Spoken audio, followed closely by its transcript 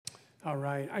All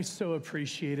right. I so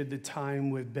appreciated the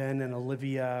time with Ben and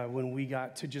Olivia when we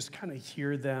got to just kind of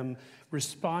hear them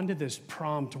respond to this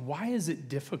prompt. Why is it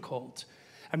difficult?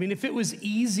 I mean, if it was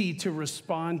easy to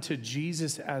respond to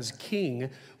Jesus as King,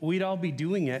 we'd all be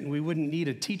doing it and we wouldn't need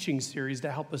a teaching series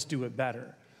to help us do it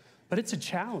better. But it's a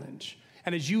challenge.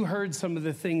 And as you heard some of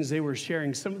the things they were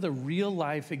sharing, some of the real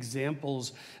life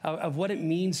examples of what it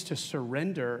means to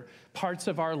surrender parts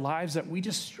of our lives that we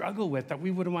just struggle with, that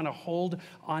we would want to hold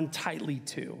on tightly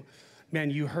to. Man,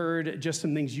 you heard just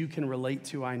some things you can relate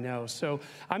to, I know. So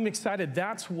I'm excited.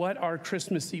 That's what our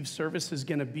Christmas Eve service is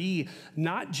going to be.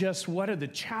 Not just what are the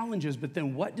challenges, but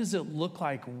then what does it look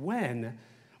like when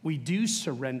we do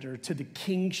surrender to the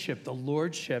kingship, the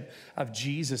lordship of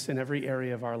Jesus in every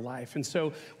area of our life. And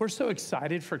so we're so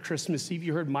excited for Christmas Eve.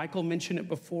 You heard Michael mention it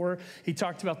before. He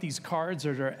talked about these cards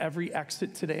that are every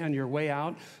exit today on your way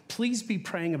out. Please be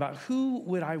praying about who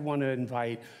would I want to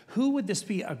invite? Who would this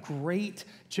be a great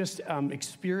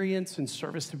experience and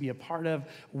service to be a part of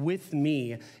with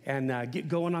me? And get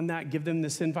going on that. Give them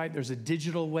this invite. There's a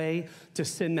digital way to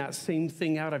send that same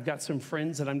thing out. I've got some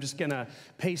friends that I'm just going to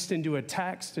paste into a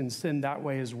text and send that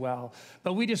way as well.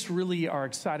 But we just really are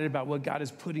excited about what God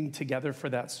is putting together for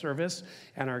that service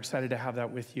and are excited to have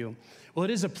that with you. Well,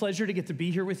 it is a pleasure to get to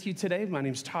be here with you today. My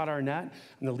name's Todd Arnett.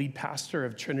 I'm the lead pastor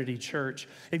of Trinity Church.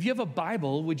 If you have a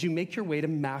Bible, would you make your way to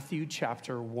Matthew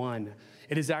chapter 1?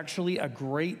 It is actually a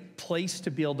great place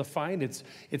to be able to find.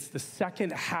 It's the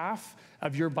second half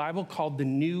of your Bible called the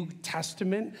New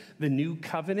Testament, the New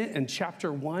Covenant, and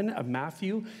chapter 1 of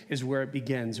Matthew is where it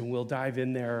begins, and we'll dive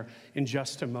in there in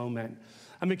just a moment.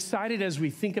 I'm excited as we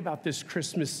think about this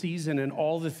Christmas season and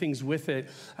all the things with it.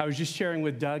 I was just sharing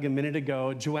with Doug a minute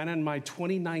ago, Joanna and my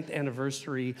 29th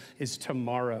anniversary is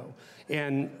tomorrow.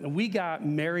 And we got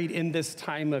married in this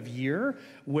time of year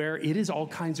where it is all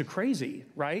kinds of crazy,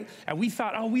 right? And we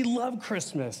thought, oh, we love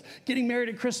Christmas. Getting married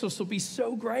at Christmas will be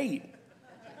so great.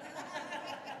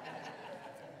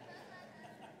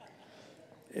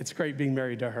 It's great being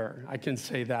married to her, I can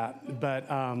say that.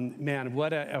 But man,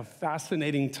 what a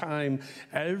fascinating time.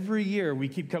 Every year we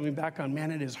keep coming back on,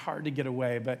 man, it is hard to get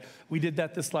away. But we did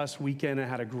that this last weekend and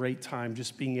had a great time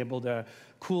just being able to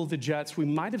cool the jets. We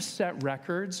might have set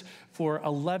records for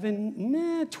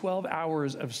 12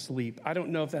 hours of sleep. I don't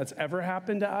know if that's ever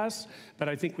happened to us, but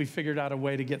I think we figured out a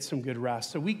way to get some good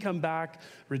rest. So we come back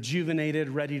rejuvenated,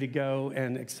 ready to go,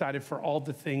 and excited for all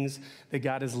the things that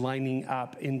God is lining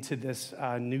up into this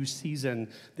new season,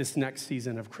 this next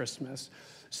season of Christmas.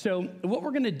 So what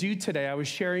we're going to do today, I was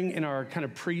sharing in our kind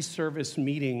of pre-service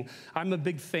meeting, I'm a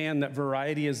big fan that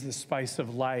variety is the spice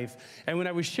of life. And when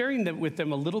I was sharing that with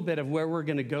them a little bit of where we're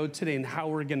going to go today and how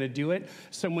we're going to do it,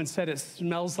 someone said it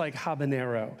smells like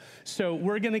habanero. So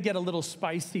we're going to get a little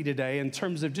spicy today in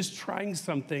terms of just trying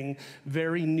something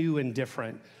very new and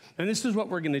different. And this is what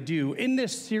we're going to do. In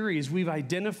this series, we've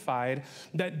identified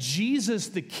that Jesus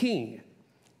the King,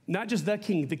 not just the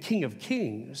King of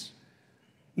Kings,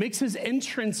 makes his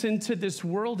entrance into this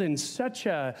world in such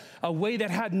a way that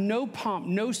had no pomp,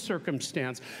 no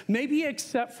circumstance, maybe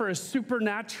except for a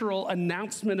supernatural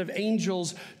announcement of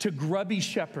angels to grubby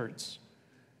shepherds.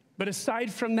 But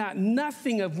aside from that,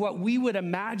 nothing of what we would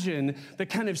imagine the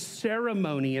kind of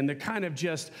ceremony and the kind of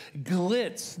just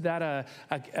glitz that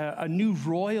a new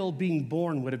royal being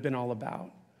born would have been all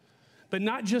about. But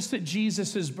not just at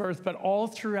Jesus' birth, but all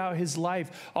throughout his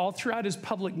life, all throughout his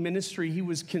public ministry, he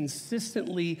was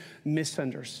consistently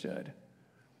misunderstood.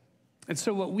 And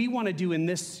so what we want to do in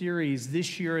this series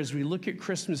this year as we look at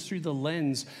Christmas through the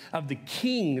lens of the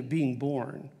King being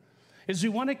born is we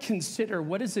want to consider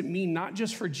what does it mean not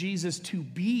just for Jesus to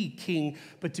be king,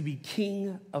 but to be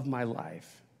king of my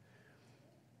life.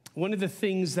 One of the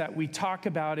things that we talk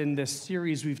about in this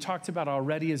series, we've talked about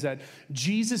already, is that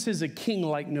Jesus is a king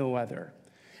like no other.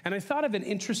 And I thought of an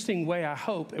interesting way, I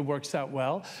hope it works out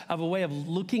well, of a way of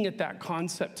looking at that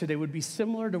concept today would be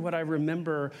similar to what I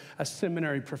remember a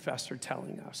seminary professor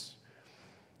telling us.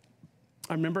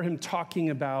 I remember him talking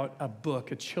about a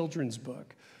book, a children's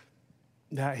book,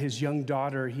 that his young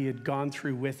daughter, he had gone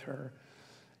through with her.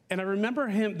 And I remember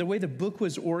him, the way the book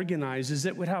was organized is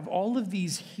it would have all of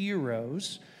these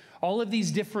heroes, all of these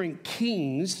different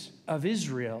kings of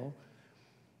Israel.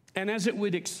 And as it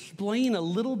would explain a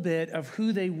little bit of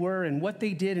who they were and what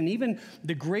they did, and even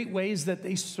the great ways that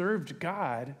they served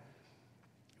God, it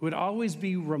would always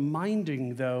be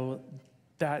reminding, though,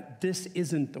 that this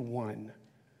isn't the one.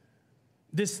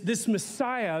 This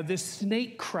Messiah, this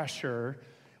snake crusher,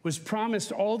 was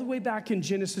promised all the way back in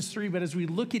Genesis 3, but as we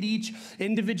look at each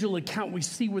individual account, we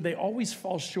see where they always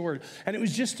fall short. And it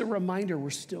was just a reminder, we're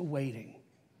still waiting.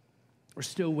 We're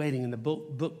still waiting, and the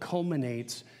book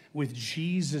culminates with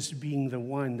Jesus being the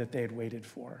one that they had waited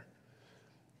for.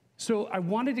 So I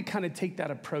wanted to kind of take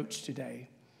that approach today.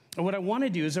 And what I want to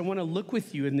do is I want to look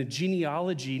with you in the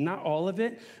genealogy, not all of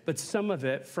it, but some of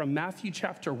it from Matthew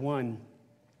chapter 1.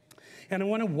 And I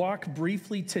want to walk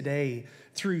briefly today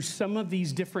through some of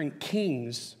these different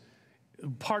kings.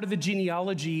 Part of the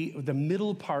genealogy, the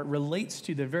middle part, relates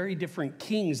to the very different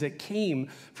kings that came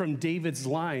from David's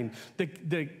line,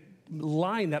 the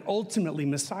line that ultimately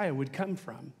Messiah would come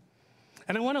from.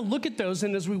 And I want to look at those,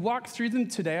 and as we walk through them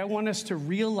today, I want us to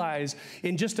realize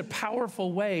in just a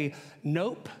powerful way,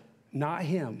 nope, not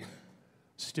him,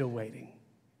 still waiting.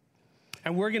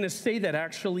 And we're going to say that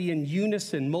actually in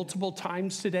unison multiple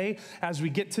times today as we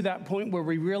get to that point where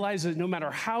we realize that no matter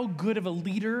how good of a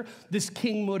leader this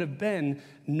king would have been,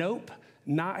 nope,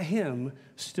 not him,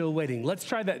 still waiting. Let's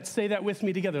try that. Say that with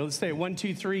me together. Let's say it. 1,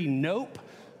 2, 3. Nope,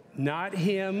 not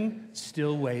him,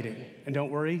 still waiting. And don't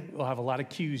worry, we'll have a lot of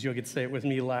cues. You'll get to say it with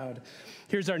me loud.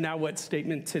 Here's our now what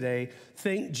statement today.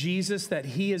 Thank Jesus that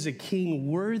he is a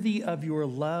king worthy of your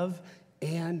love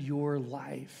and your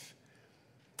life.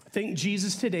 Thank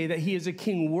Jesus today that he is a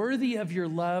king worthy of your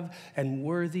love and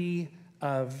worthy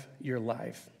of your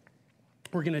life.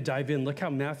 We're going to dive in. Look how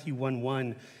Matthew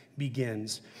 1:1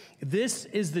 begins. This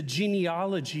is the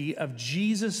genealogy of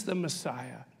Jesus the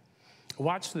Messiah.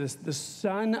 Watch this. The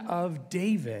son of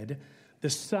David, the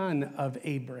son of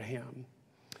Abraham.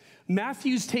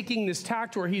 Matthew's taking this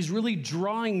tact where he's really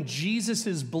drawing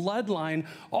Jesus's bloodline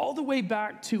all the way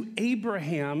back to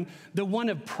Abraham, the one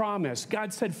of promise.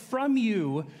 God said, from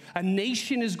you, a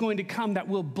nation is going to come that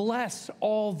will bless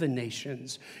all the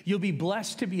nations. You'll be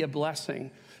blessed to be a blessing.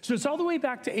 So it's all the way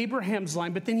back to Abraham's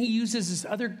line, but then he uses this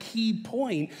other key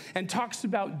point and talks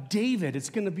about David. It's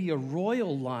going to be a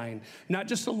royal line, not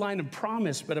just a line of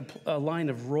promise, but a line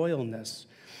of royalness.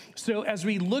 So as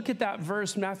we look at that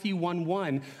verse, Matthew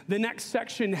 1:1, the next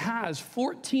section has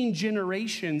 14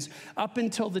 generations up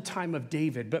until the time of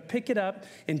David. But pick it up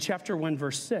in chapter 1,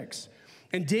 verse 6.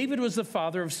 And David was the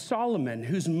father of Solomon,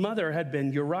 whose mother had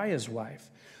been Uriah's wife.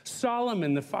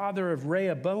 Solomon, the father of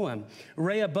Rehoboam.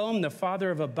 Rehoboam, the father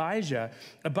of Abijah.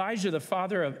 Abijah, the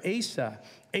father of Asa.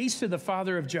 Asa, the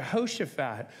father of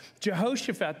Jehoshaphat.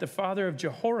 Jehoshaphat, the father of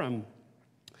Jehoram.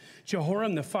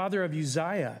 Jehoram, the father of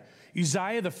Uzziah.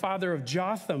 Uzziah, the father of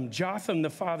Jotham. Jotham, the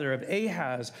father of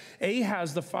Ahaz.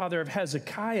 Ahaz, the father of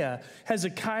Hezekiah.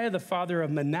 Hezekiah, the father of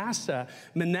Manasseh.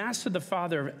 Manasseh, the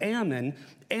father of Ammon.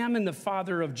 Ammon, the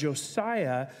father of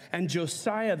Josiah. And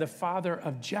Josiah, the father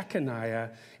of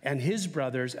Jeconiah and his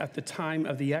brothers at the time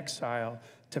of the exile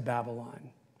to Babylon.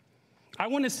 I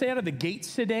want to say out of the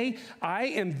gates today, I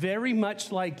am very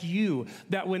much like you,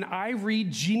 that when I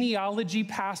read genealogy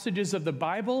passages of the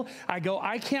Bible, I go,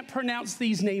 I can't pronounce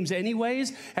these names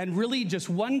anyways, and really just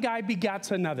one guy begats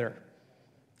another.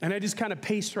 And I just kind of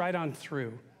pace right on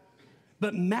through.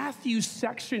 But Matthew's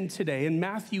section today, in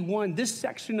Matthew 1, this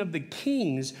section of the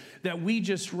kings that we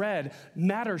just read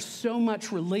matters so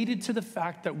much related to the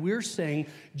fact that we're saying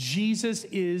Jesus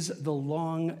is the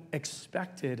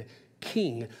long-expected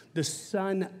King, the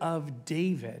son of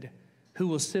David, who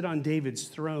will sit on David's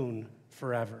throne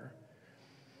forever.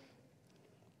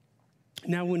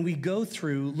 Now, when we go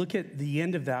through, look at the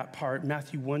end of that part,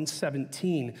 Matthew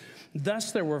 1:17.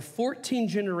 Thus, there were 14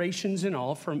 generations in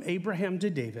all from Abraham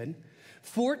to David,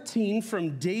 14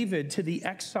 from David to the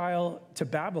exile to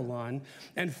Babylon,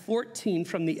 and 14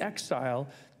 from the exile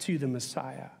to the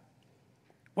Messiah.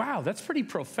 Wow, that's pretty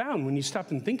profound when you stop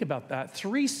and think about that.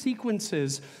 3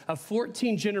 sequences of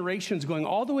 14 generations going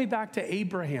all the way back to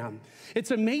Abraham.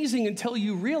 It's amazing until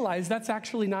you realize that's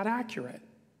actually not accurate.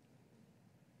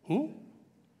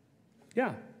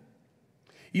 Yeah.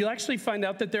 You'll actually find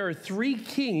out that there are 3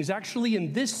 kings, actually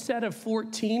in this set of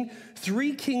 14,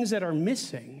 3 kings that are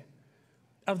missing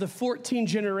of the 14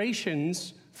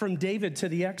 generations from David to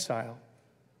the exile.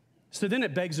 So then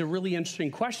it begs a really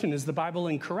interesting question. Is the Bible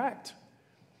incorrect?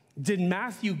 Did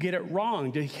Matthew get it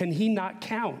wrong? Can he not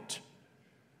count?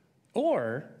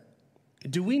 Or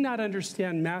do we not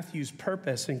understand Matthew's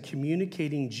purpose in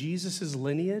communicating Jesus'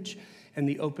 lineage in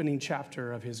the opening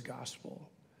chapter of his gospel?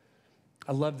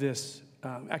 I love this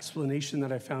explanation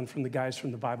that I found from the guys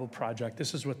from the Bible Project.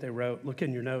 This is what they wrote. Look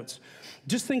in your notes.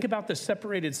 Just think about the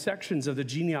separated sections of the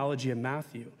genealogy of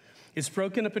Matthew. It's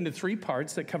broken up into 3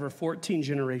 parts that cover 14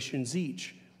 generations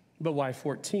each. But why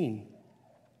 14?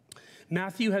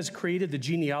 Matthew has created the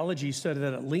genealogy so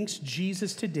that it links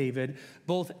Jesus to David,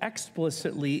 both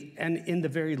explicitly and in the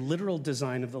very literal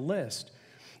design of the list.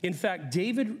 In fact,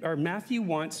 Matthew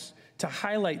wants to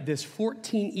highlight this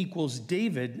 14 equals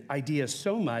David idea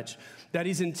so much that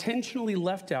he's intentionally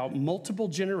left out multiple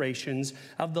generations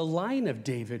of the line of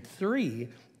David, 3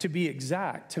 to be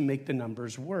exact, to make the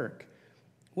numbers work.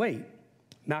 Wait,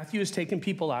 Matthew has taken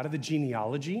people out of the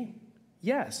genealogy?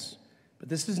 Yes, but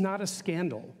this is not a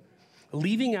scandal.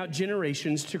 Leaving out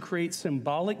generations to create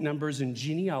symbolic numbers in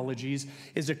genealogies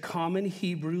is a common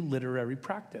Hebrew literary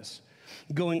practice,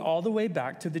 going all the way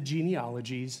back to the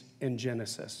genealogies in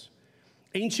Genesis.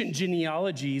 Ancient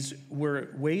genealogies were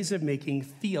ways of making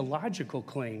theological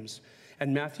claims,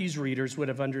 and Matthew's readers would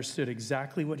have understood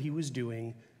exactly what he was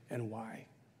doing and why.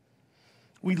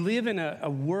 We live in a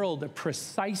world of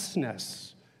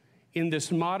preciseness in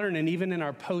this modern and even in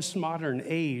our postmodern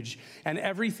age, and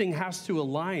everything has to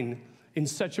align in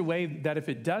such a way that if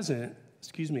it doesn't,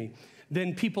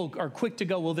 then people are quick to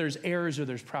go, well, there's errors or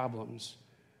there's problems.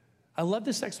 I love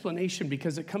this explanation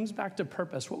because it comes back to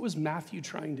purpose. What was Matthew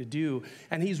trying to do?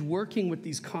 And he's working with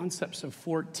these concepts of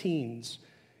 14s,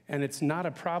 and it's not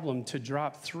a problem to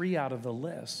drop 3 out of the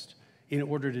list in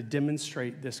order to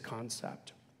demonstrate this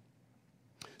concept.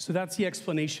 So that's the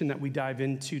explanation that we dive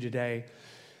into today.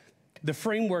 The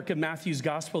framework of Matthew's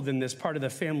gospel, then, this part of the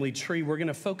family tree, we're going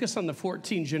to focus on the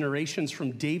 14 generations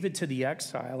from David to the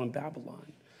exile in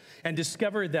Babylon and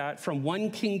discover that from one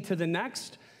king to the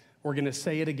next, we're going to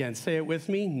say it again. Say it with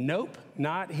me. Nope,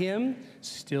 not him,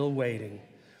 still waiting.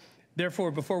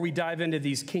 Therefore, before we dive into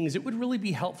these kings, it would really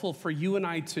be helpful for you and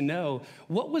I to know,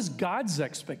 what was God's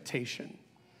expectation?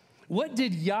 What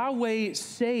did Yahweh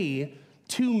say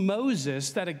to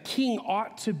Moses that a king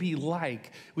ought to be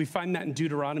like? We find that in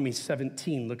Deuteronomy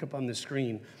 17. Look up on the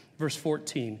screen, verse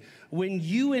 14. When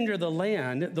you enter the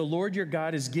land the Lord your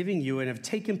God is giving you and have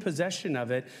taken possession of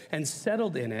it and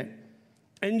settled in it,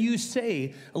 and you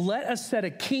say, let us set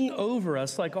a king over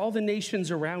us like all the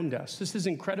nations around us. This is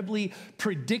incredibly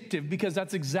predictive because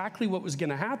that's exactly what was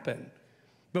going to happen.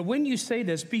 But when you say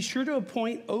this, be sure to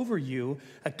appoint over you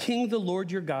a king the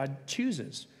Lord your God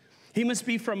chooses. He must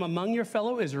be from among your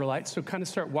fellow Israelites, so kind of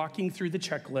start walking through the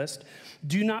checklist.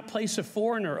 Do not place a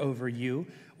foreigner over you,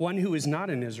 one who is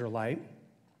not an Israelite.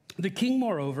 The king,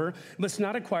 moreover, must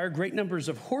not acquire great numbers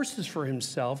of horses for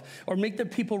himself or make the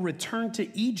people return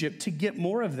to Egypt to get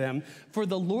more of them, for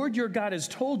the Lord your God has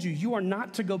told you, you are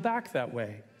not to go back that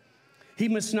way. He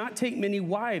must not take many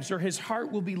wives, or his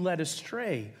heart will be led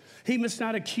astray. He must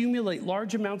not accumulate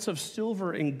large amounts of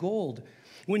silver and gold.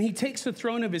 When he takes the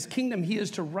throne of his kingdom, he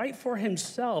is to write for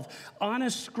himself on a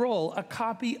scroll a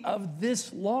copy of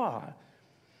this law,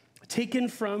 taken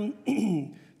from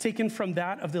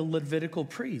that of the Levitical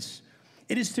priests.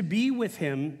 It is to be with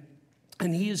him,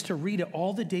 and he is to read it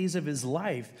all the days of his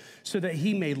life, so that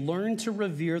he may learn to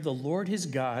revere the Lord his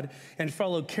God and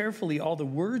follow carefully all the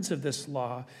words of this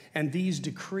law and these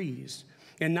decrees,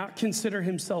 and not consider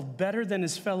himself better than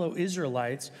his fellow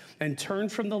Israelites and turn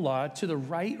from the law to the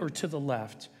right or to the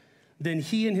left. Then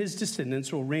he and his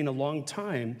descendants will reign a long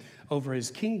time over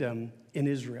his kingdom in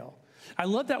Israel. I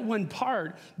love that one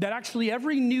part that actually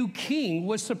every new king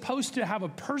was supposed to have a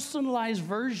personalized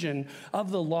version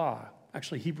of the law.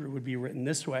 Actually, Hebrew would be written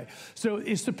this way. So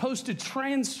it's supposed to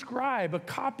transcribe a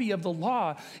copy of the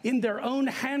law in their own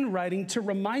handwriting to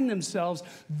remind themselves,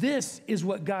 this is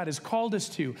what God has called us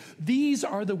to. These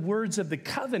are the words of the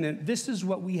covenant. This is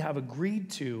what we have agreed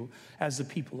to as the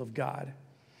people of God.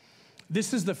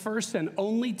 This is the first and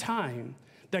only time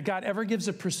that God ever gives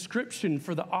a prescription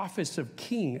for the office of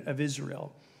king of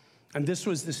Israel. And this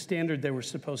was the standard they were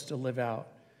supposed to live out.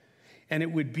 And it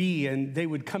would be, and they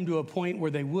would come to a point where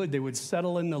they would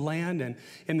settle in the land. And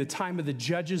in the time of the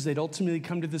judges, they'd ultimately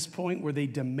come to this point where they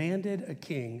demanded a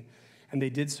king. And they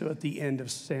did so at the end of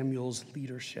Samuel's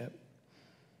leadership.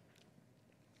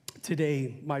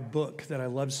 Today, my book that I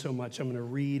love so much, I'm going to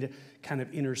read kind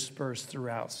of interspersed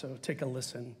throughout. So take a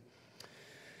listen.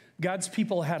 God's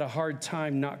people had a hard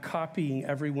time not copying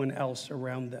everyone else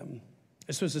around them.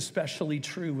 This was especially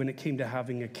true when it came to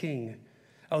having a king.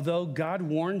 Although God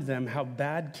warned them how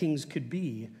bad kings could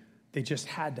be, they just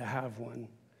had to have one.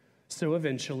 So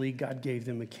eventually, God gave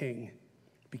them a king.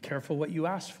 Be careful what you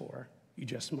ask for. You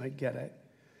just might get it.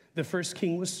 The first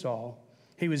king was Saul.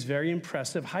 He was very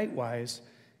impressive height-wise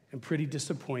and pretty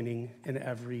disappointing in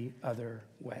every other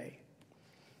way.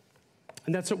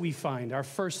 And that's what we find. Our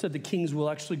first of the kings will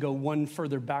actually go one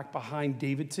further back behind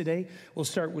David today. We'll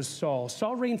start with Saul.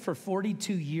 Saul reigned for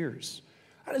 42 years.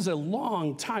 That is a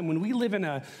long time. When we live in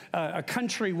a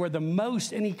country where the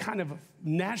most any kind of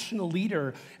national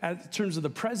leader in terms of the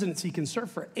presidency can serve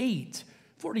for 8,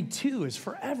 42 is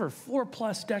forever,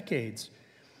 4+ decades.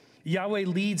 Yahweh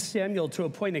leads Samuel to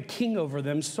appoint a king over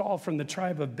them, Saul from the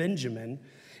tribe of Benjamin.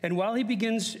 And while he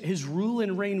begins his rule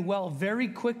and reign well, very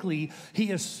quickly,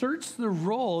 he asserts the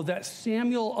role that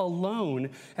Samuel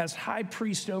alone, as high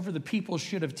priest over the people,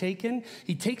 should have taken.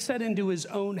 He takes that into his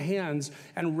own hands,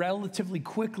 and relatively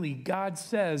quickly, God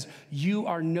says, "You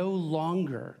are no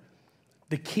longer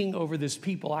the king over this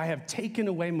people. I have taken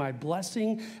away my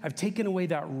blessing. I've taken away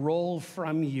that role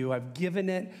from you. I've given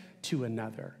it to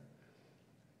another."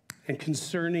 And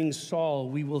concerning Saul,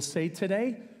 we will say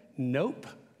today, nope,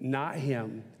 not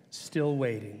him, still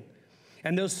waiting.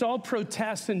 And though Saul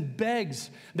protests and begs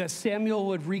that Samuel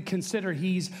would reconsider,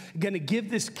 he's going to give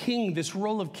this king, this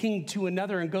role of king, to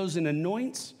another, and goes and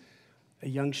anoints a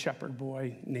young shepherd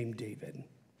boy named David.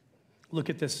 Look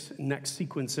at this next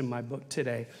sequence in my book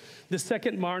today. The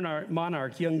second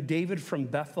monarch, young David from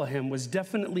Bethlehem, was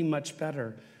definitely much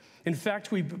better. In fact,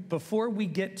 before we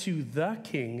get to the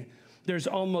king, there's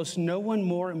almost no one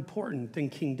more important than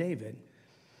King David.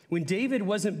 When David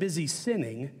wasn't busy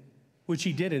sinning, which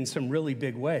he did in some really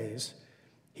big ways,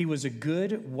 he was a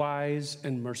good, wise,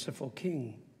 and merciful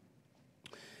king.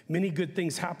 Many good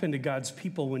things happened to God's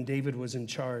people when David was in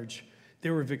charge. They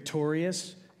were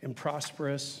victorious and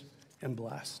prosperous and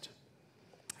blessed.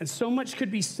 And so much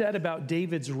could be said about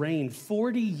David's reign,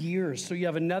 40 years. So you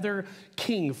have another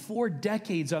king, 4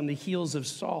 decades on the heels of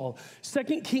Saul,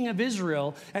 second king of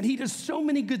Israel, and he does so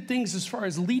many good things as far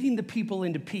as leading the people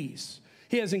into peace.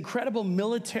 He has incredible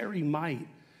military might.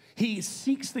 He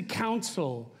seeks the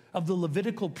counsel of the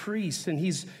Levitical priests, and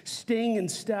he's staying in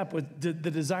step with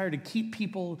the desire to keep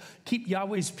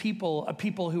Yahweh's people, a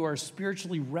people who are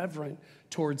spiritually reverent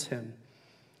towards him.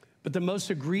 But the most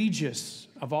egregious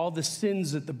of all the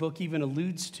sins that the book even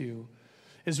alludes to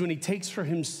is when he takes for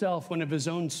himself one of his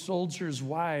own soldiers'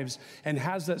 wives and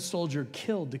has that soldier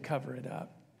killed to cover it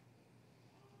up.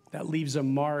 That leaves a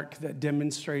mark that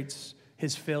demonstrates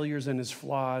his failures and his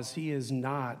flaws. He is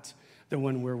not the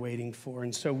one we're waiting for.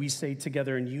 And so we say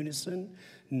together in unison,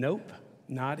 nope,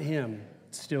 not him,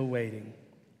 still waiting.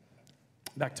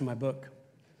 Back to my book.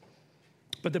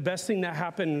 But the best thing that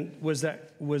happened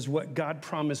was what God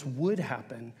promised would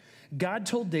happen. God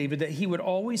told David that he would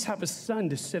always have a son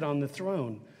to sit on the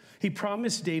throne. He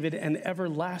promised David an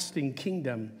everlasting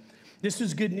kingdom. This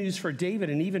was good news for David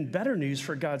and even better news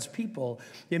for God's people.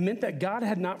 It meant that God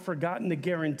had not forgotten the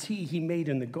guarantee he made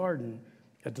in the garden.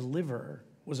 A deliverer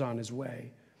was on his way.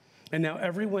 And now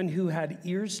everyone who had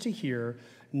ears to hear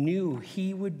knew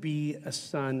he would be a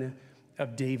son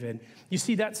of David. You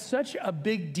see, that's such a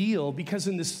big deal because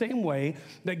in the same way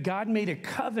that God made a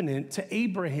covenant to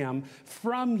Abraham,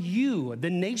 from you, the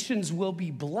nations will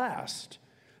be blessed.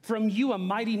 From you, a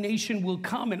mighty nation will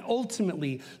come, and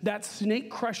ultimately, that snake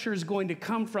crusher is going to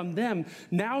come from them.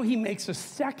 Now he makes a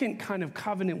second kind of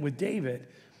covenant with David.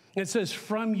 It says,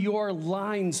 from your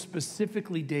line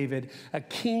specifically, David, a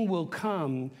king will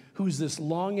come who's this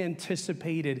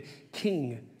long-anticipated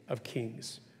King of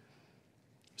Kings.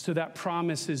 So that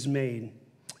promise is made.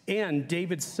 And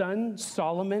David's son,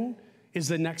 Solomon, is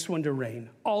the next one to reign.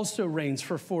 Also reigns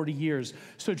for 40 years.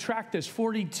 So track this,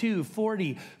 42,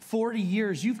 40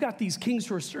 years. You've got these kings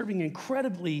who are serving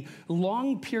incredibly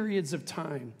long periods of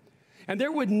time. And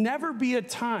there would never be a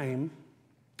time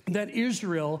that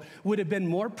Israel would have been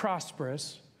more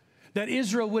prosperous, that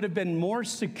Israel would have been more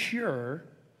secure,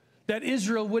 that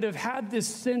Israel would have had this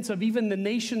sense of even the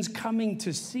nations coming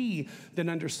to see than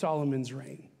under Solomon's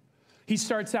reign. He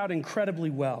starts out incredibly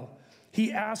well.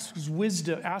 He asks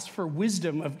for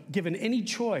wisdom of given any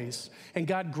choice, and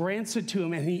God grants it to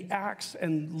him, and he acts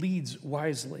and leads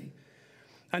wisely.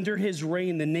 Under his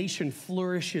reign, the nation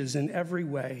flourishes in every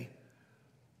way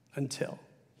until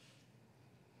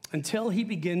he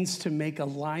begins to make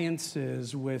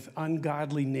alliances with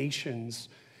ungodly nations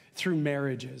through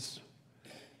marriages,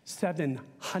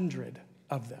 700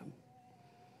 of them,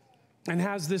 and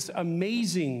has this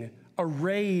amazing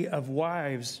array of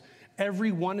wives,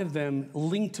 every one of them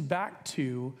linked back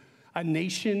to a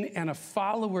nation and a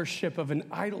followership of an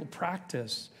idol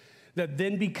practice that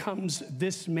then becomes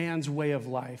this man's way of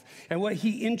life. And what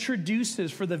he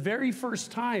introduces for the very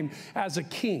first time as a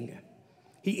king,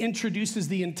 he introduces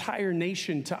the entire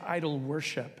nation to idol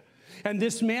worship. And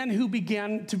this man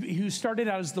who started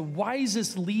out as the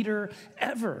wisest leader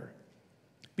ever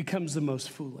becomes the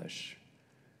most foolish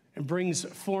and brings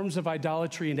forms of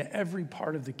idolatry into every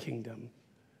part of the kingdom.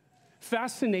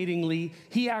 Fascinatingly,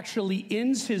 he actually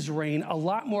ends his reign a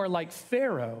lot more like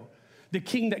Pharaoh, the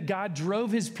king that God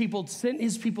sent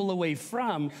his people away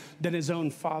from, than his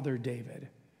own father, David.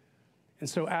 And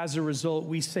so as a result,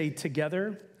 we say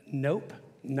together, nope,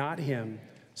 not him,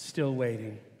 still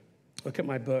waiting. Look at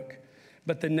my book.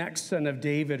 But the next son of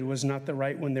David was not the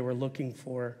right one they were looking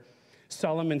for.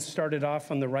 Solomon started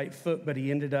off on the right foot, but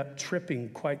he ended up tripping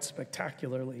quite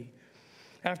spectacularly.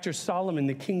 After Solomon,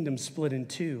 the kingdom split in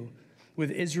two, with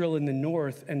Israel in the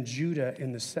north and Judah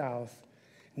in the south.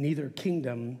 Neither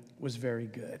kingdom was very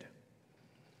good.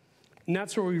 And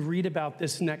that's where we read about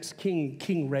this next king,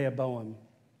 King Rehoboam.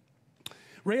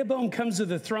 Rehoboam comes to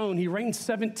the throne. He reigns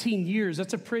 17 years.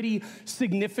 That's a pretty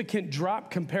significant drop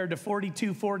compared to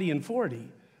 42, 40, and 40.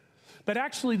 But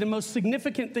actually, the most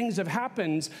significant things have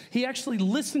happened. He actually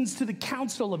listens to the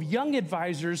counsel of young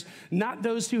advisors, not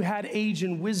those who had age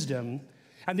and wisdom.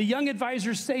 And the young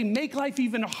advisors say, make life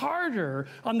even harder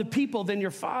on the people than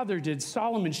your father did,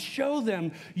 Solomon. Show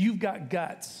them you've got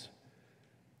guts.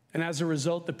 And as a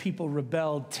result, the people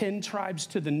rebelled. 10 tribes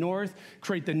to the north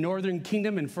create the northern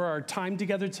kingdom. And for our time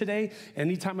together today,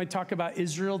 anytime I talk about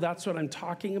Israel, that's what I'm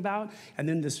talking about. And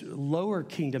then this lower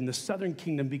kingdom, the southern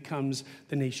kingdom, becomes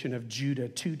the nation of Judah,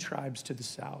 2 tribes to the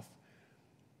south.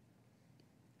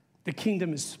 The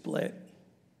kingdom is split.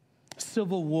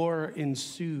 Civil war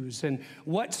ensues. And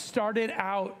what started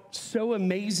out so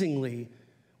amazingly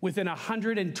within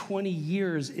 120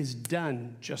 years is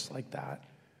done just like that.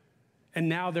 And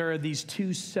now there are these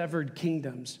 2 severed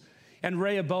kingdoms. And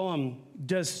Rehoboam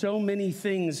does so many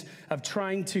things of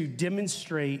trying to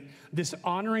demonstrate this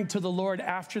honoring to the Lord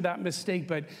after that mistake,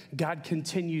 but God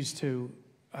continues to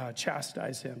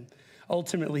chastise him.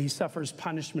 Ultimately, he suffers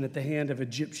punishment at the hand of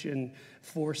Egyptian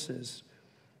forces.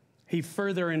 He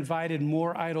further invited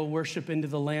more idol worship into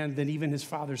the land than even his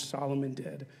father Solomon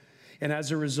did. And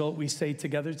as a result, we say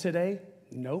together today,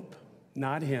 nope,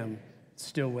 not him,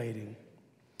 still waiting.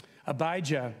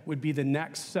 Abijah would be the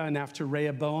next son after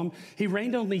Rehoboam. He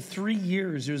reigned only 3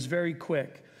 years. It was very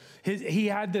quick. He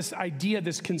had this idea,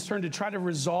 this concern to try to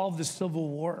resolve the civil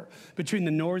war between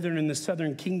the northern and the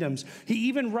southern kingdoms. He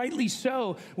even rightly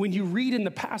so, when you read in the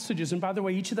passages, and by the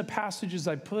way, each of the passages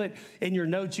I put in your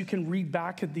notes, you can read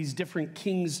back at these different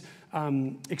kings'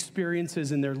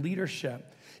 experiences and their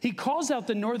leadership. He calls out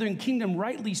the northern kingdom,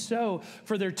 rightly so,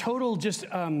 for their total just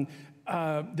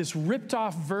this ripped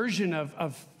off version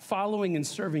of following and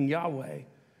serving Yahweh.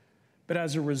 But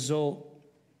as a result,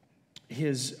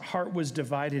 his heart was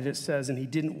divided, it says, and he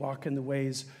didn't walk in the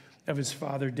ways of his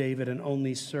father David and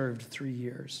only served 3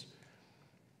 years.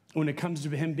 When it comes to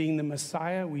him being the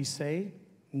Messiah, we say,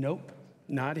 nope,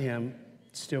 not him,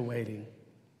 still waiting.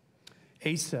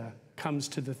 Asa comes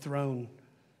to the throne.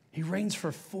 He reigns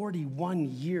for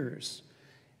 41 years.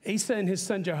 Asa and his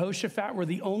son Jehoshaphat were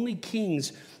the only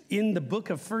kings in the book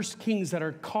of 1 Kings that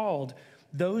are called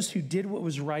those who did what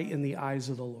was right in the eyes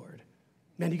of the Lord.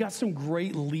 Man, you got some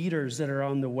great leaders that are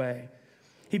on the way.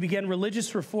 He began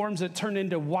religious reforms that turned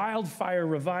into wildfire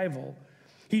revival.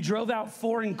 He drove out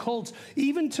foreign cults,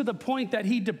 even to the point that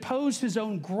he deposed his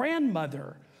own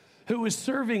grandmother, who was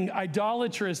serving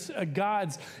idolatrous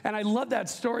gods. And I love that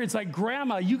story. It's like,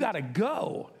 Grandma, you got to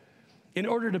go in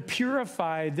order to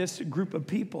purify this group of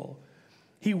people.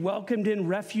 He welcomed in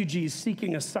refugees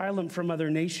seeking asylum from other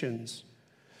nations.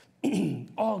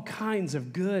 All kinds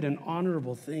of good and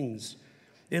honorable things.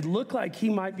 It looked like he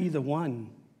might be the one.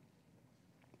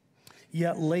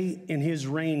 Yet late in his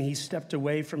reign, he stepped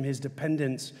away from his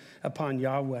dependence upon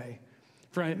Yahweh,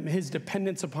 from his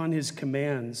dependence upon his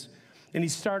commands. And he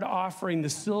started offering the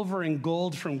silver and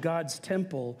gold from God's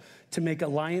temple to make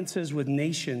alliances with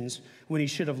nations when he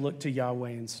should have looked to Yahweh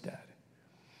instead.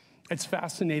 It's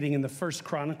fascinating. In the First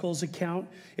Chronicles account,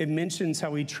 it mentions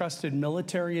how he trusted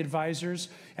military advisors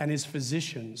and his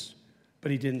physicians,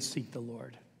 but he didn't seek the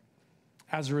Lord.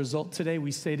 As a result, today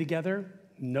we say together,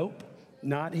 nope,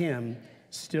 not him,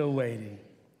 still waiting.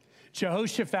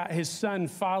 Jehoshaphat, his son,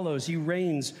 follows. He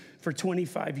reigns for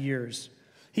 25 years.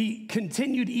 He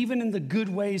continued even in the good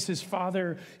ways his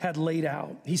father had laid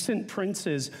out. He sent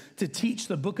princes to teach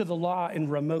the book of the law in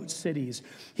remote cities.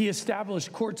 He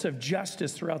established courts of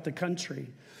justice throughout the country.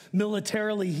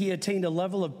 Militarily, he attained a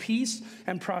level of peace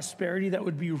and prosperity that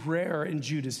would be rare in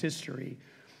Judah's history.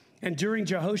 And during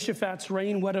Jehoshaphat's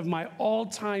reign, one of my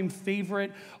all-time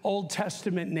favorite Old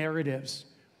Testament narratives,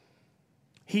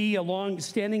 he,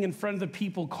 standing in front of the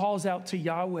people, calls out to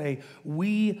Yahweh,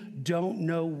 we don't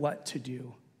know what to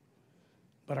do,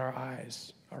 but our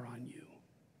eyes are on you.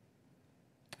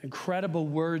 Incredible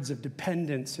words of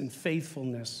dependence and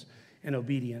faithfulness and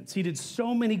obedience. He did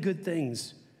so many good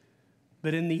things,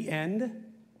 but in the end,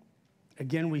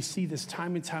 again, we see this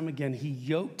time and time again, he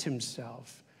yoked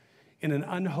himself in an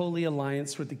unholy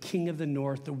alliance with the king of the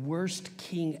north, the worst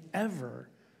king ever,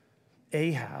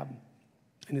 Ahab,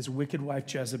 and his wicked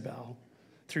wife Jezebel,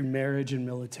 through marriage and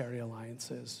military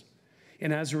alliances.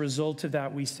 And as a result of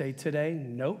that, we say today,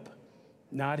 nope,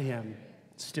 not him,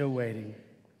 still waiting.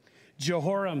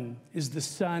 Jehoram is the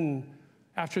son,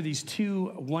 after these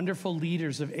two wonderful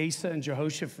leaders of Asa and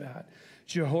Jehoshaphat.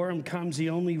 Jehoram comes, he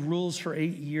only rules for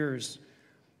 8 years.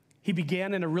 He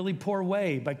began in a really poor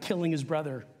way by killing his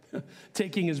brother,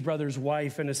 taking his brother's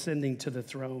wife and ascending to the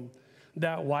throne.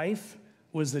 That wife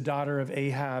was the daughter of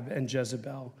Ahab and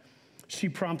Jezebel. She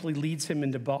promptly leads him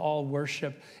into Baal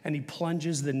worship, and he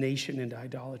plunges the nation into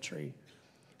idolatry.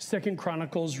 2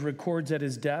 Chronicles records at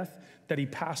his death that he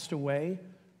passed away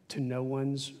to no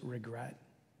one's regret.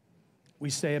 We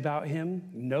say about him,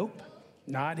 nope,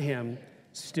 not him,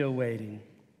 still waiting.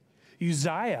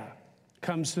 Uzziah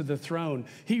comes to the throne.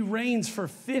 He reigns for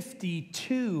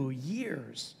 52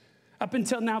 years, up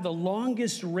until now the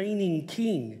longest reigning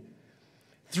king.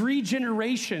 3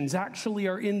 generations actually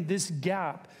are in this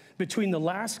gap between the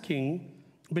last king,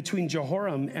 between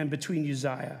Jehoram and between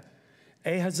Uzziah.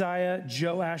 Ahaziah,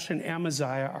 Joash, and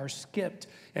Amaziah are skipped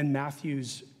in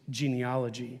Matthew's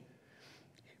genealogy.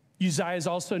 Uzziah is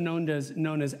also known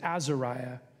as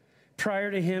Azariah.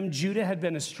 Prior to him, Judah had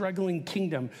been a struggling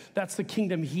kingdom. That's the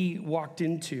kingdom he walked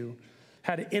into.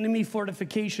 Had enemy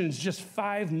fortifications just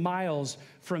 5 miles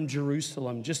from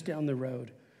Jerusalem, just down the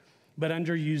road. But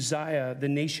under Uzziah, the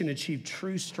nation achieved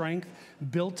true strength,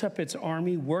 built up its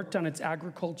army, worked on its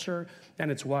agriculture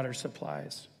and its water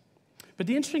supplies. But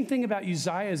the interesting thing about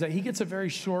Uzziah is that he gets a very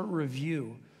short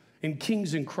review in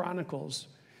Kings and Chronicles,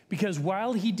 because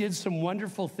while he did some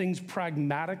wonderful things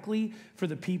pragmatically for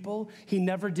the people, he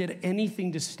never did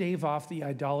anything to stave off the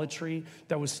idolatry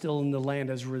that was still in the land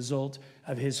as a result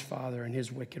of his father and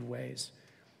his wicked ways.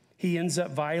 He ends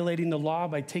up violating the law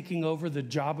by taking over the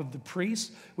job of the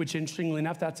priest, which interestingly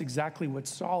enough, that's exactly what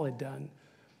Saul had done.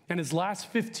 And his last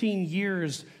 15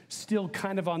 years, still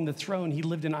kind of on the throne, he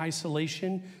lived in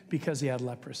isolation because he had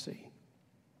leprosy.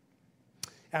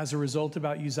 As a result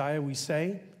about Uzziah, we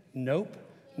say, nope,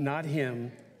 not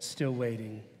him, still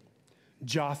waiting.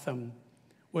 Jotham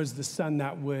was the son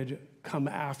that would come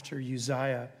after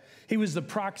Uzziah. He was the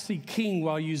proxy king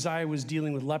while Uzziah was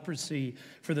dealing with leprosy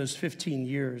for those 15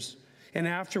 years. And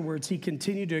afterwards, he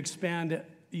continued to expand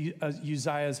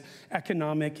Uzziah's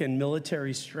economic and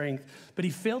military strength, but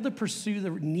he failed to pursue the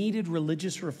needed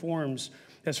religious reforms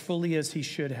as fully as he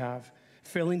should have,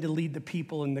 failing to lead the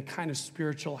people in the kind of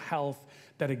spiritual health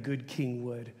that a good king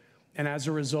would. And as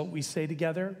a result, we say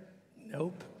together,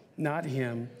 nope, not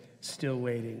him, still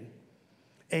waiting.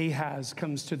 Ahaz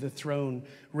comes to the throne,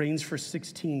 reigns for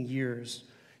 16 years.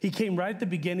 He came right at the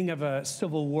beginning of a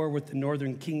civil war with the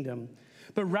northern kingdom.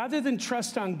 But rather than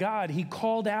trust on God, he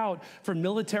called out for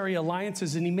military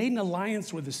alliances, and he made an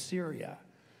alliance with Assyria,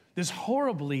 this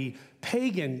horribly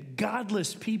pagan,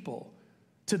 godless people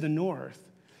to the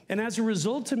north. And as a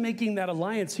result of making that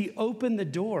alliance, he opened the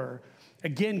door,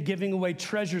 again, giving away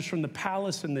treasures from the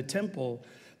palace and the temple,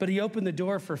 but he opened the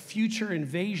door for future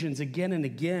invasions again and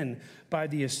again by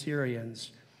the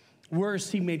Assyrians.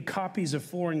 Worse, he made copies of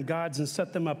foreign gods and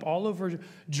set them up all over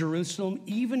Jerusalem,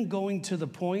 even going to the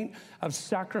point of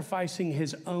sacrificing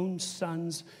his own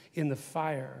sons in the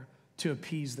fire to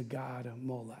appease the god of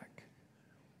Molech.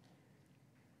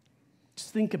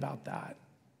 Just think about that.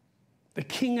 The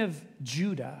king of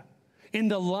Judah, in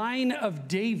the line of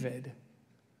David,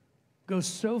 goes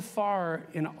so far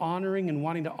in honoring and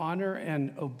wanting to honor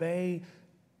and obey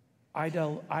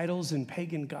idols and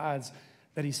pagan gods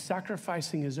that he's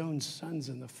sacrificing his own sons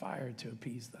in the fire to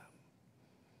appease them.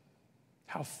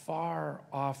 How far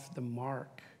off the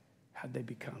mark had they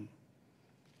become?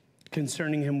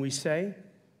 Concerning him, we say,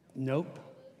 nope,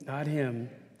 not him,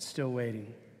 still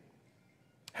waiting.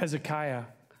 Hezekiah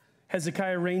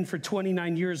reigned for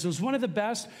 29 years. He was one of the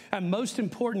best and most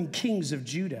important kings of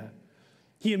Judah.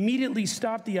 He immediately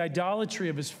stopped the idolatry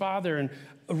of his father and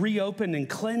reopened and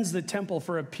cleansed the temple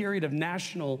for a period of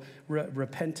national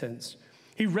repentance.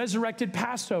 He resurrected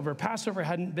Passover. Passover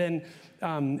hadn't been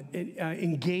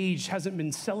engaged, hasn't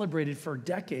been celebrated for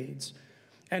decades.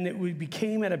 And it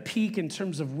became at a peak in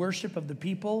terms of worship of the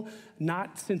people,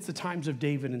 not since the times of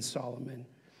David and Solomon.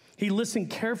 He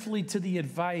listened carefully to the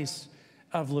advice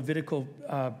of Levitical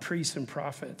priests and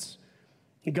prophets.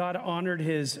 God honored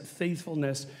his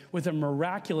faithfulness with a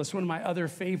miraculous, one of my other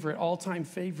favorite, all-time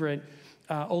favorite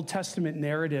Old Testament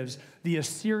narratives. The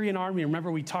Assyrian army,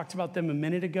 remember we talked about them a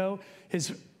minute ago?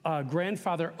 His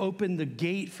grandfather opened the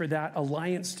gate for that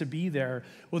alliance to be there.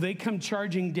 Well, they come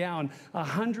charging down.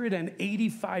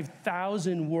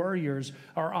 185,000 warriors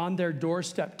are on their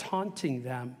doorstep taunting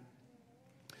them.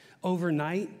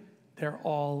 Overnight, they're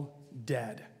all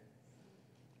dead.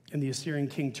 And the Assyrian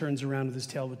king turns around with his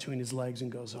tail between his legs and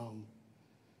goes home.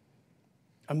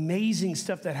 Amazing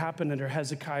stuff that happened under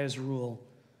Hezekiah's rule.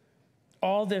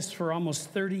 All this for almost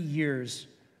 30 years.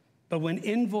 But when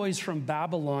envoys from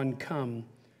Babylon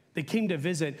they came to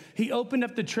visit, he opened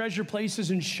up the treasure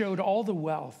places and showed all the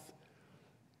wealth.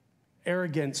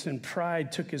 Arrogance and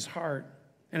pride took his heart.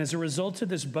 And as a result of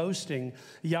this boasting,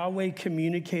 Yahweh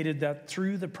communicated that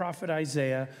through the prophet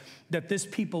Isaiah, that this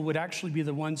people would actually be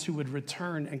the ones who would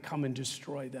return and come and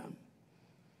destroy them.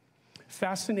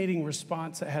 Fascinating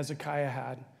response that Hezekiah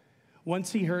had.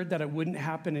 Once he heard that it wouldn't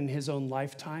happen in his own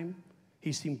lifetime,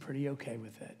 he seemed pretty okay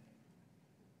with it.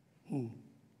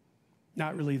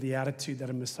 Not really the attitude that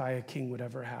a Messiah king would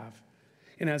ever have.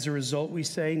 And as a result, we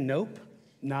say, nope,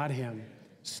 not him,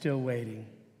 still waiting.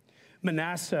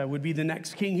 Manasseh would be the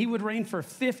next king. He would reign for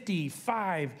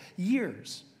 55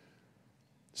 years.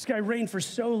 This guy reigned for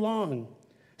so long.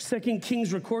 2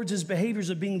 Kings records his behaviors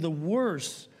of being the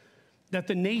worst that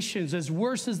the nations, as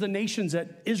worse as the nations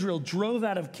that Israel drove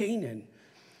out of Canaan,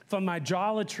 from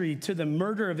idolatry to the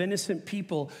murder of innocent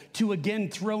people to again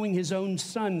throwing his own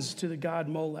sons to the god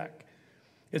Molech.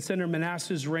 It's under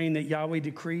Manasseh's reign that Yahweh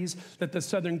decrees that the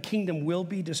southern kingdom will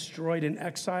be destroyed and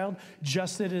exiled,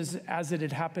 just as it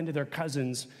had happened to their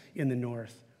cousins in the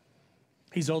north.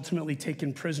 He's ultimately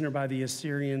taken prisoner by the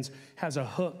Assyrians, has a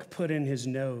hook put in his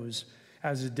nose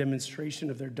as a demonstration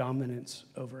of their dominance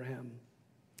over him.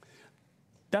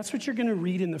 That's what you're going to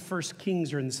read in the First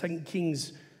Kings or in the Second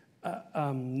Kings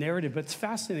narrative, but it's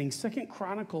fascinating. Second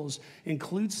Chronicles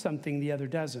includes something the other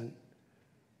doesn't.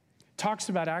 Talks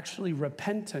about actually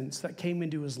repentance that came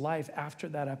into his life after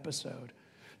that episode.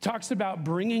 Talks about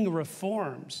bringing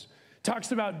reforms.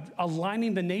 Talks about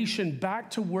aligning the nation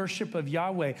back to worship of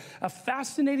Yahweh. A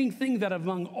fascinating thing that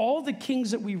among all the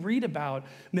kings that we read about,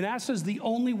 Manasseh is the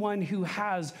only one who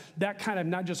has that kind of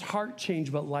not just heart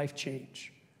change, but life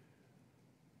change.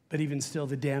 But even still,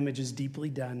 the damage is deeply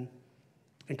done.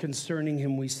 And concerning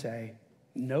him, we say,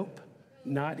 nope,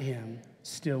 not him,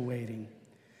 still waiting.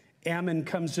 Ammon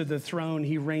comes to the throne.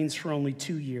 He reigns for only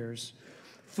 2 years,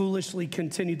 foolishly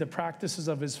continued the practices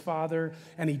of his father,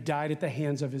 and he died at the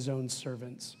hands of his own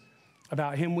servants.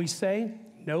 About him we say,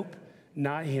 nope,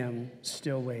 not him,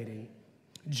 still waiting.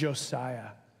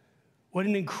 Josiah. What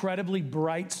an incredibly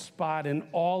bright spot in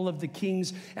all of the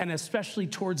kings, and especially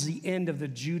towards the end of the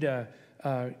Judah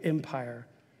empire.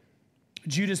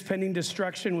 Judah's pending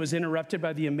destruction was interrupted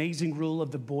by the amazing rule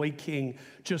of the boy king.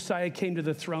 Josiah came to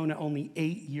the throne at only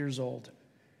 8 years old.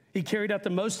 He carried out the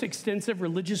most extensive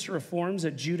religious reforms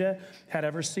that Judah had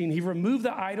ever seen. He removed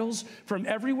the idols from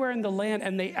everywhere in the land,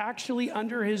 and they actually,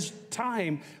 under his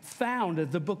time, found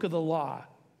the book of the law.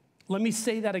 Let me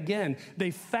say that again. They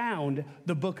found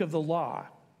the book of the law.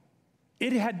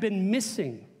 It had been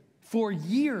missing for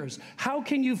years. How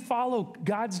can you follow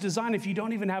God's design if you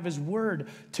don't even have his word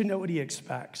to know what he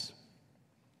expects?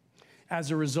 As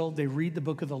a result, they read the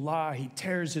book of the law. He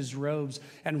tears his robes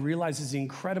and realizes the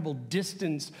incredible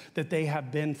distance that they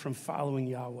have been from following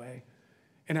Yahweh.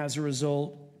 And as a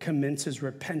result, commences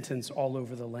repentance all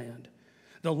over the land.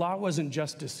 The law wasn't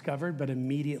just discovered, but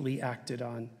immediately acted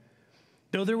on.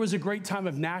 Though there was a great time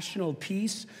of national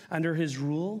peace under his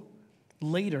rule,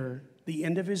 later, the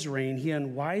end of his reign, he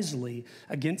unwisely,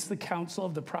 against the counsel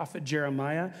of the prophet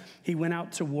Jeremiah, he went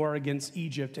out to war against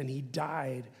Egypt, and he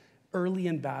died early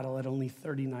in battle at only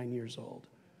 39 years old.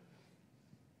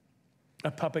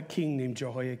 A puppet king named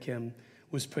Jehoiakim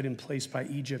was put in place by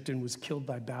Egypt and was killed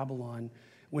by Babylon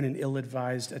when an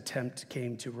ill-advised attempt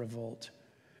came to revolt.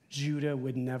 Judah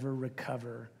would never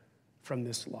recover from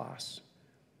this loss.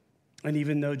 And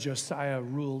even though Josiah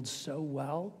ruled so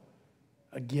well,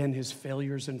 again, his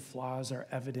failures and flaws are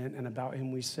evident, and about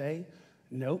him we say,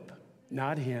 nope,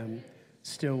 not him,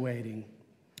 still waiting.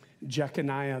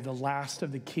 Jeconiah, the last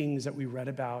of the kings that we read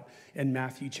about in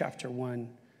Matthew chapter 1,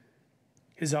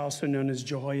 is also known as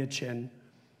Jehoiachin.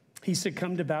 He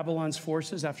succumbed to Babylon's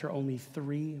forces after only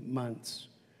 3 months.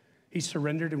 He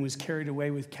surrendered and was carried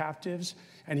away with captives,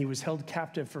 and he was held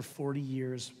captive for 40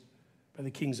 years by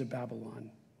the kings of Babylon.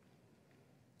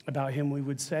 About him we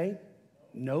would say,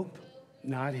 nope,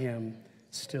 not him,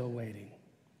 still waiting.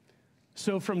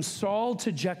 So from Saul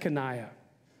to Jeconiah,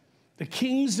 the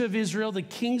kings of Israel, the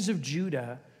kings of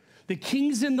Judah, the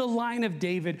kings in the line of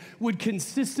David would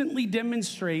consistently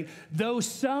demonstrate, though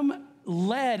some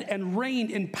led and reigned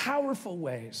in powerful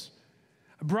ways,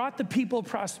 brought the people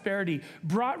prosperity,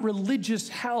 brought religious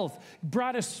health,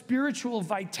 brought a spiritual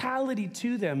vitality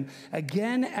to them,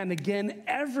 again and again,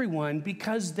 everyone,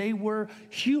 because they were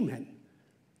human,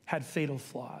 had fatal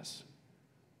flaws.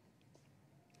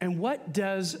 And what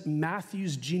does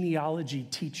Matthew's genealogy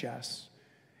teach us?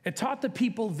 It taught the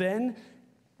people then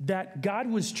that God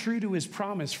was true to his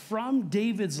promise. From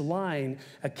David's line,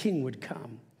 a king would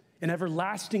come, an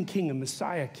everlasting king, a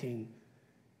Messiah king.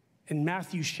 And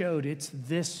Matthew showed it's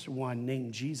this one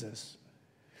named Jesus.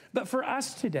 But for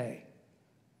us today,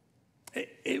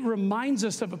 it reminds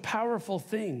us of a powerful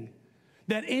thing,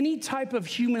 that any type of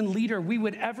human leader we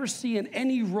would ever see in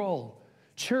any role,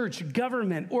 church,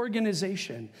 government,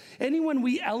 organization, anyone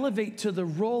we elevate to the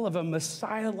role of a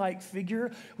Messiah-like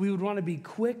figure, we would want to be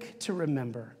quick to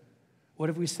remember. What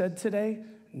have we said today?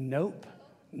 Nope,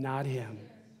 not him.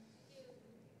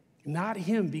 Not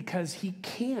him, because he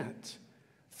can't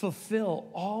fulfill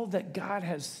all that God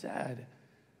has said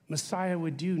Messiah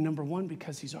would do. Number one,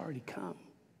 because he's already come.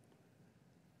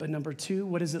 But number two,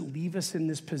 what does it leave us in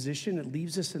this position? It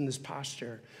leaves us in this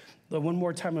posture. But one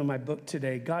more time in my book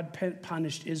today, God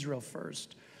punished Israel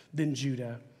first, then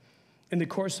Judah. In the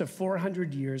course of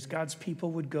 400 years, God's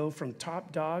people would go from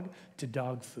top dog to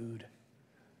dog food.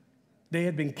 They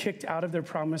had been kicked out of their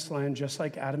promised land, just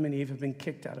like Adam and Eve had been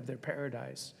kicked out of their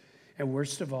paradise. And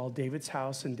worst of all, David's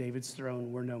house and David's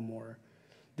throne were no more.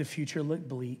 The future looked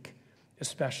bleak,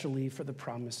 especially for the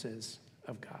promises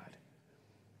of God.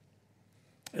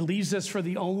 It leaves us for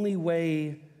the only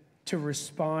way to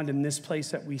respond in this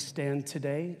place that we stand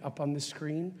today, up on the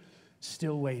screen,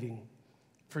 still waiting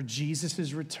for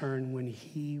Jesus' return when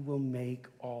he will make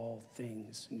all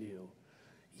things new.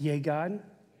 Yea, God?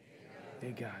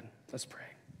 Yea, God. Let's pray.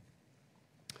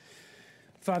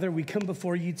 Father, we come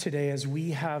before you today as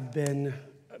we have been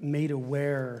made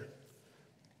aware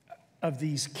of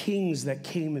these kings that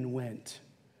came and went.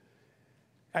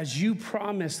 As you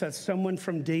promised that someone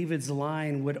from David's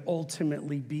line would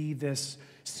ultimately be this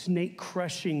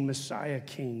snake-crushing Messiah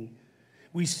king,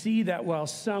 we see that while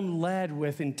some led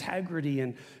with integrity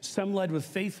and some led with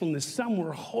faithfulness, some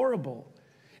were horrible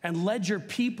and led your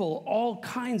people all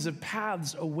kinds of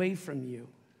paths away from you.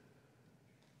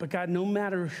 But God, no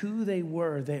matter who they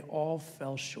were, they all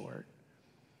fell short.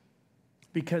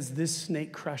 Because this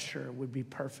snake crusher would be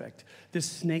perfect. This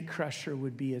snake crusher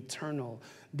would be eternal.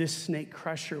 This snake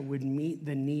crusher would meet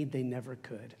the need they never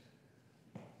could.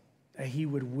 That he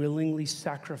would willingly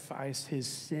sacrifice his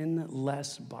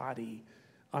sinless body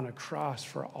on a cross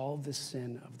for all the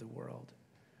sin of the world.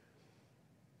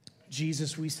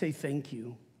 Jesus, we say thank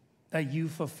you that you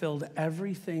fulfilled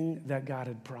everything that God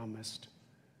had promised.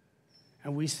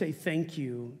 And we say thank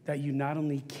you that you not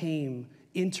only came,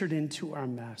 entered into our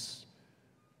mess,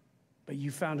 but you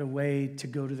found a way to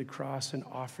go to the cross and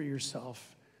offer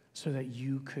yourself so that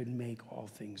you could make all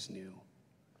things new.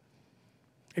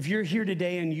 If you're here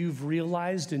today and you've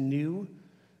realized anew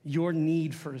your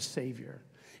need for a Savior,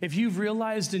 if you've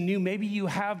realized anew, maybe you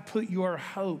have put your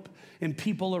hope in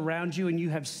people around you and you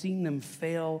have seen them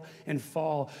fail and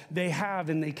fall. They have,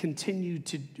 and they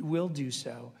will do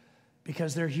so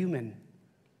because they're human.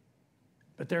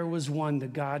 But there was one, the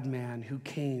God-man, who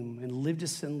came and lived a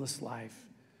sinless life,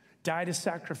 died a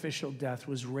sacrificial death,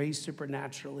 was raised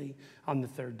supernaturally on the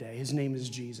third day. His name is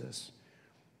Jesus.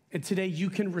 And today you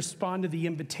can respond to the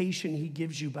invitation he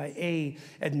gives you by A,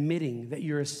 admitting that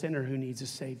you're a sinner who needs a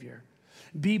Savior.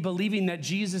 B, believing that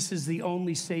Jesus is the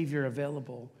only Savior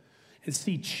available. And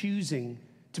C, choosing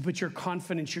to put your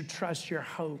confidence, your trust, your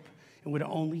hope in what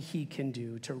only he can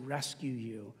do to rescue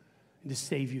you and to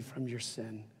save you from your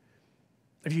sin.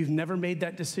 If you've never made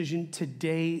that decision,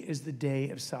 today is the day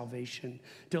of salvation.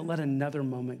 Don't let another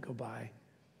moment go by.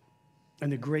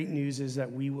 And the great news is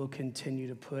that we will continue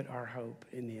to put our hope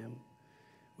in him.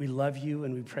 We love you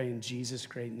and we pray in Jesus'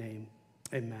 great name.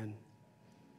 Amen.